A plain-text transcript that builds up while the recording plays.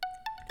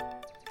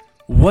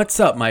What's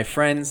up, my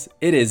friends?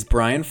 It is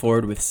Brian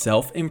Ford with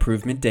Self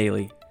Improvement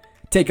Daily.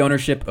 Take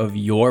ownership of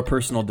your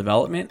personal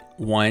development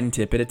one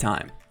tip at a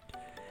time.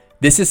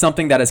 This is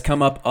something that has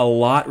come up a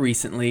lot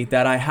recently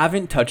that I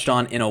haven't touched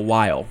on in a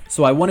while,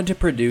 so I wanted to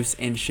produce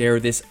and share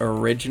this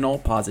original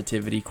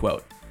positivity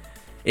quote.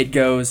 It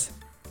goes,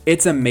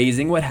 "It's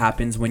amazing what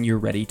happens when you're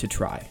ready to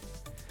try."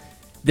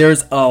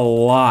 There's a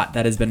lot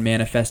that has been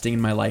manifesting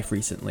in my life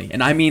recently,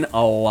 and I mean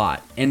a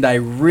lot, and I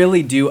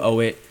really do owe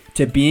it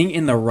to being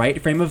in the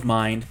right frame of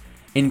mind,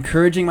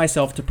 encouraging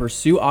myself to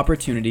pursue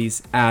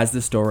opportunities as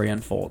the story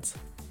unfolds.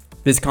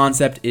 This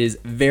concept is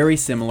very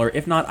similar,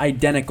 if not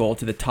identical,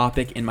 to the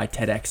topic in my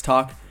TEDx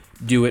talk,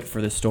 Do It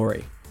for the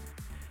Story.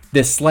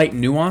 This slight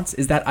nuance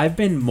is that I've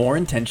been more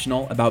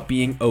intentional about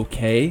being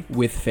okay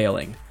with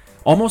failing,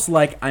 almost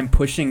like I'm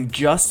pushing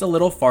just a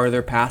little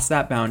farther past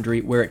that boundary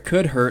where it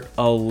could hurt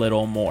a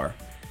little more.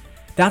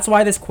 That's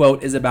why this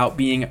quote is about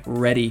being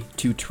ready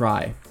to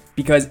try,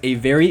 because a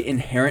very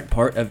inherent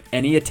part of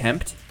any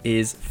attempt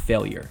is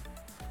failure.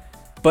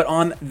 But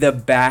on the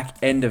back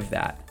end of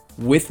that,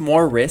 with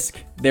more risk,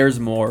 there's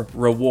more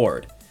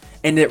reward.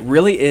 And it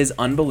really is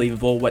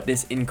unbelievable what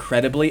this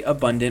incredibly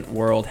abundant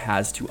world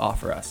has to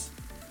offer us.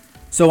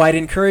 So I'd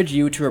encourage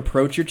you to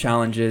approach your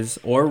challenges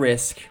or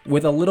risk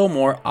with a little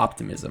more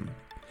optimism.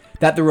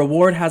 That the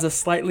reward has a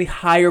slightly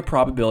higher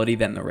probability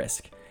than the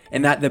risk,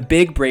 and that the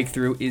big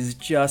breakthrough is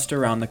just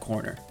around the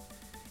corner.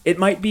 It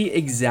might be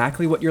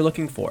exactly what you're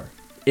looking for.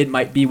 It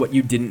might be what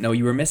you didn't know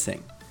you were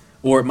missing.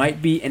 Or it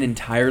might be an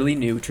entirely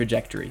new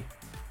trajectory.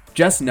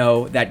 Just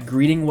know that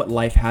greeting what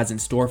life has in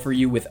store for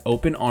you with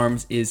open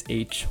arms is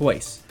a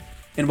choice.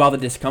 And while the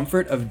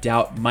discomfort of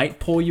doubt might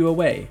pull you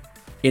away,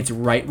 it's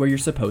right where you're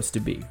supposed to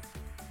be.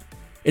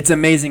 It's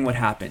amazing what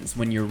happens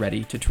when you're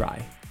ready to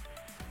try.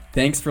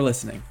 Thanks for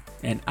listening,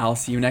 and I'll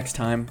see you next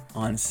time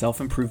on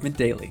Self Improvement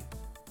Daily.